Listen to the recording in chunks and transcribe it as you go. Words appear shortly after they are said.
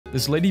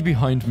This lady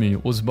behind me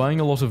was buying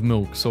a lot of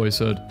milk, so I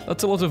said,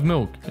 "That's a lot of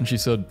milk." And she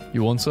said,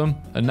 "You want some?"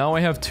 And now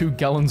I have 2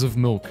 gallons of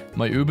milk.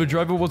 My Uber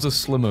driver was a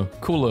slimmer,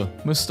 cooler,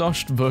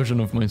 mustached version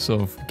of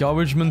myself.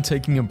 Garbage man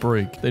taking a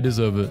break. They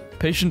deserve it.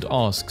 Patient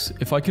asks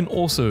if I can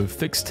also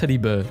fix teddy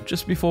bear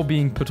just before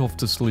being put off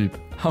to sleep.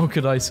 How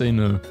could I say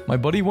no? My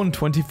buddy won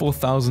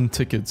 24,000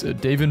 tickets at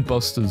Dave &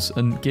 Buster's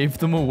and gave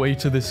them away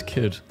to this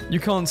kid. You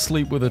can't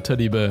sleep with a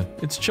teddy bear.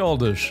 It's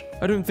childish.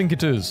 I don't think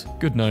it is.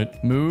 Good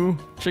night. Moo.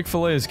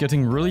 Chick-fil-A is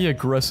getting really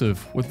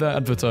aggressive with their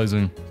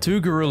advertising.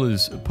 2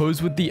 gorillas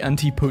pose with the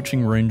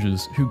anti-poaching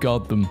rangers who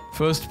guard them.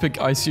 First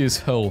pick icy as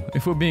hell,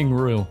 if we're being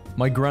real.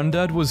 My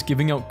granddad was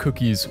giving out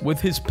cookies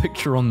with his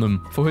picture on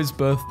them for his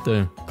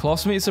birthday.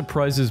 Classmate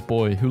surprises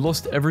boy who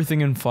lost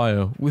everything in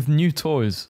fire with new toys.